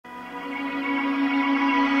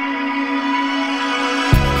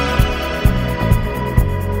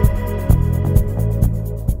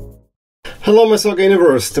Hello my soccer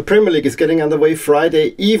universe, the Premier League is getting underway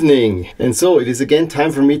Friday evening, and so it is again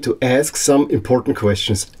time for me to ask some important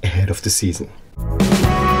questions ahead of the season.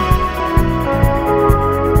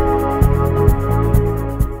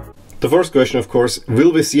 The first question, of course,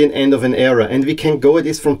 will we see an end of an era? And we can go at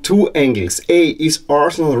this from two angles. A, is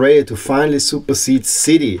Arsenal ready to finally supersede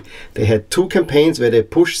City? They had two campaigns where they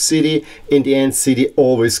pushed City. In the end, City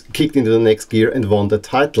always kicked into the next gear and won the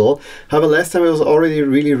title. However, last time it was already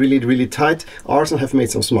really tight. Arsenal have made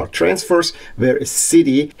some smart transfers, whereas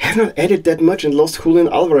City have not added that much and lost Julian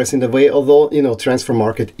Alvarez in the way, although, you know, transfer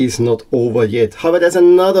market is not over yet. However, there's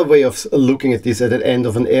another way of looking at this at the end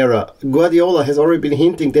of an era. Guardiola has already been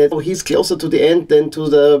hinting that he's closer to the end than to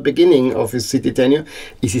the beginning of his City tenure.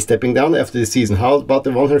 Is he stepping down after the season? How about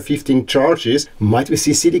the 115 charges? Might we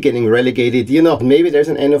see City getting relegated? You know, maybe there's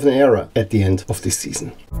an end of an era at the end of this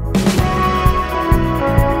season.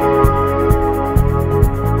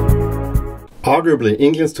 Arguably,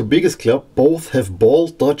 England's two biggest clubs both have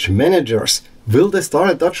bald Dutch managers. Will they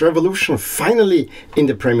start a Dutch revolution finally in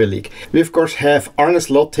the Premier League? We of course have Arne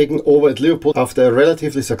Slot taking over at Liverpool after a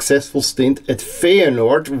relatively successful stint at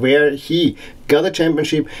Feyenoord, where he got a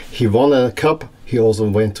championship, he won a cup, he also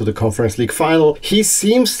went to the Conference League final. He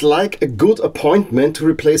seems like a good appointment to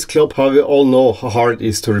replace Klopp. However, we all know how hard it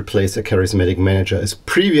is to replace a charismatic manager, as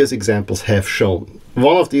previous examples have shown.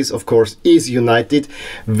 One of these, of course, is United,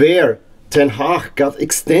 where Ten Hag got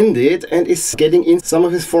extended and is getting in some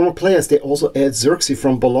of his former players. They also add Zirkzee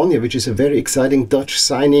from Bologna, which is a very exciting Dutch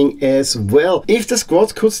signing as well. If the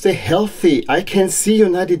squad could stay healthy, I can see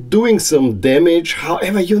United doing some damage.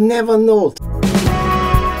 However, you never know.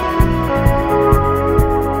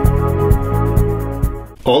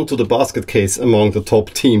 On to the basket case among the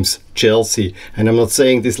top teams, Chelsea, and I'm not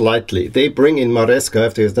saying this lightly. They bring in Maresca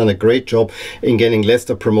after he's done a great job in getting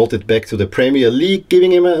Leicester promoted back to the Premier League,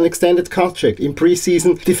 giving him an extended contract in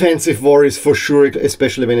pre-season. Defensive worries for sure,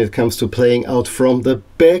 especially when it comes to playing out from the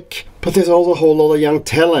back. But there's also a whole lot of young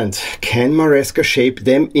talent. Can Maresca shape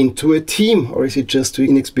them into a team, or is he just too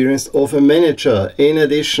inexperienced of a manager? In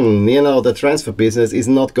addition, you know, the transfer business is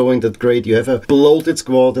not going that great. You have a bloated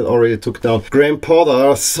squad that already took down Graham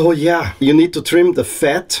Potter, so yeah, you need to trim the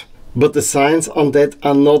fat. But the signs on that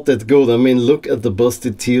are not that good. I mean, look at the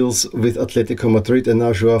busted deals with Atletico Madrid and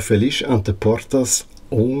now Joao Felix ante portas.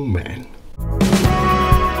 Oh man.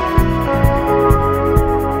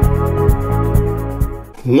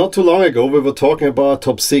 Not too long ago we were talking about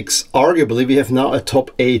top 6. Arguably we have now a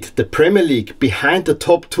top 8. The Premier League, behind the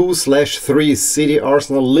top 2/3, City,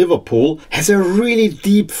 Arsenal, Liverpool, has a really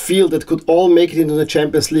deep field that could all make it into the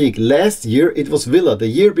Champions League. Last year it was Villa. The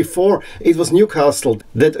year before it was Newcastle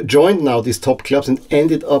that joined now these top clubs and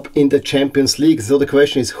ended up in the Champions League. So the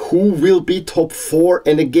question is, who will be top 4?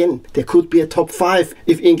 And again, there could be a top 5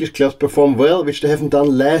 if English clubs perform well, which they haven't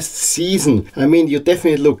done last season. I mean, you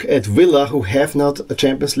definitely look at Villa, who have not a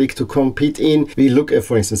Champions League to compete in. We look at,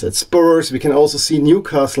 for instance, at Spurs. We can also see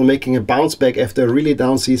Newcastle making a bounce back after a really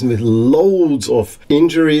down season with loads of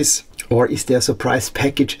injuries. Or is there a surprise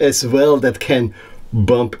package as well that can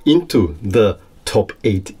bump into the top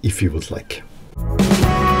 8 if you would like?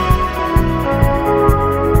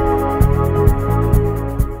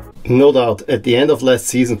 No doubt, at the end of last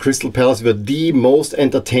season, Crystal Palace were the most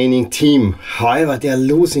entertaining team. However, they are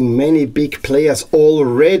losing many big players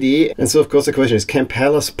already. And so, of course, the question is, can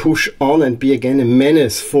Palace push on and be again a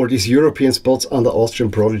menace for these European spots under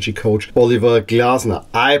Austrian prodigy coach Oliver Glasner?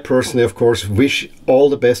 I personally, of course, wish all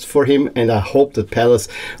the best for him, and I hope that Palace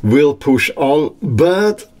will push on.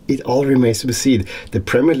 But it all remains to be seen. The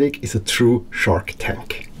Premier League is a true shark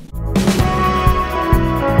tank.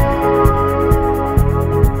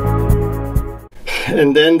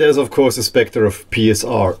 And then there's of course the specter of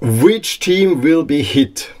PSR. Which team will be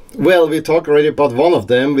hit? Well, we talked already about one of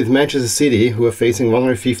them with Manchester City, who are facing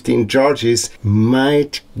 115 charges,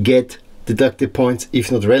 might get deducted points if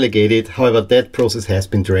not relegated. However, that process has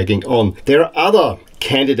been dragging on. There are other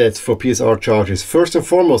candidates for PSR charges. First and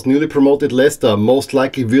foremost, newly promoted Leicester most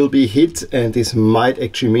likely will be hit, and this might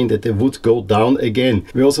actually mean that they would go down again.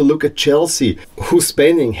 We also look at Chelsea, whose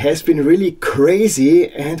spending has been really crazy,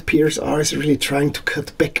 and PSR is really trying to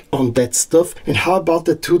cut back on that stuff. And how about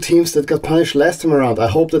the two teams that got punished last time around? I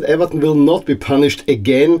hope that Everton will not be punished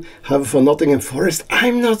again. However, for Nottingham Forest,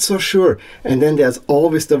 I'm not so sure. And then there's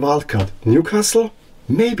always the wildcard. Newcastle?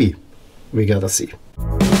 Maybe. We gotta see.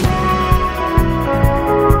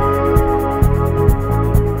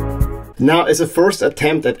 Now, as a first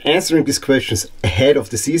attempt at answering these questions ahead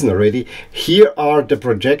of the season already, here are the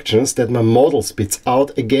projections that my model spits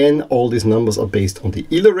out. Again, all these numbers are based on the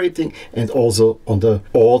ELO rating and also on the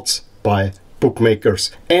odds by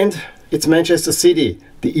bookmakers. And it's Manchester City.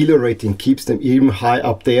 The ELO rating keeps them even high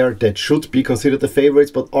up there. That should be considered the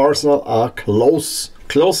favorites, but Arsenal are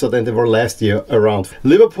closer than they were last year around.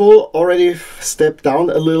 Liverpool already stepped down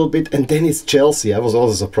a little bit, and then it's Chelsea. I was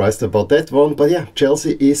also surprised about that one, but yeah,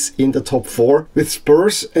 Chelsea is in the top 4 with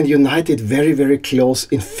Spurs and United very close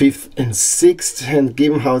in 5th and 6th, and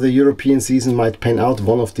given how the European season might pan out,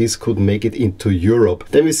 one of these could make it into Europe.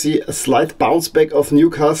 Then we see a slight bounce back of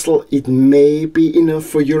Newcastle. It may be enough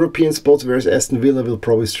for European spots, whereas Aston Villa will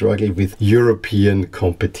probably struggle with European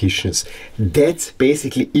competitions. That's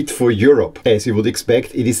basically it for Europe. As you would expect,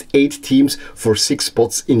 it is 8 teams for 6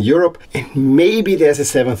 spots in Europe, and maybe there's a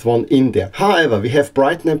 7th one in there. However, we have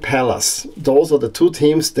Brighton and Palace. Those are the 2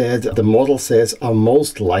 teams that the model says are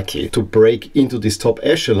most likely to break into this top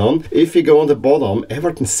echelon. If we go on the bottom,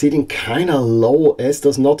 Everton sitting kind of low, as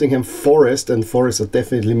does Nottingham Forest, and Forest are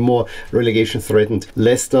definitely more relegation threatened.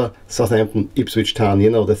 Leicester, Southampton, Ipswich Town, you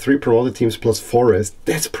know, the 3 promoted teams plus Forest,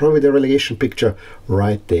 that's probably the relegation picture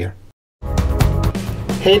right there.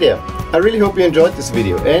 Hey there! I really hope you enjoyed this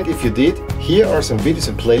video, and if you did, here are some videos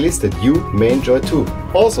and playlists that you may enjoy too.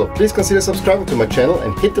 Also, please consider subscribing to my channel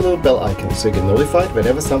and hit the little bell icon so you get notified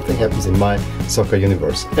whenever something happens in my soccer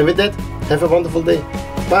universe. And with that, have a wonderful day.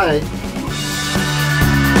 Bye!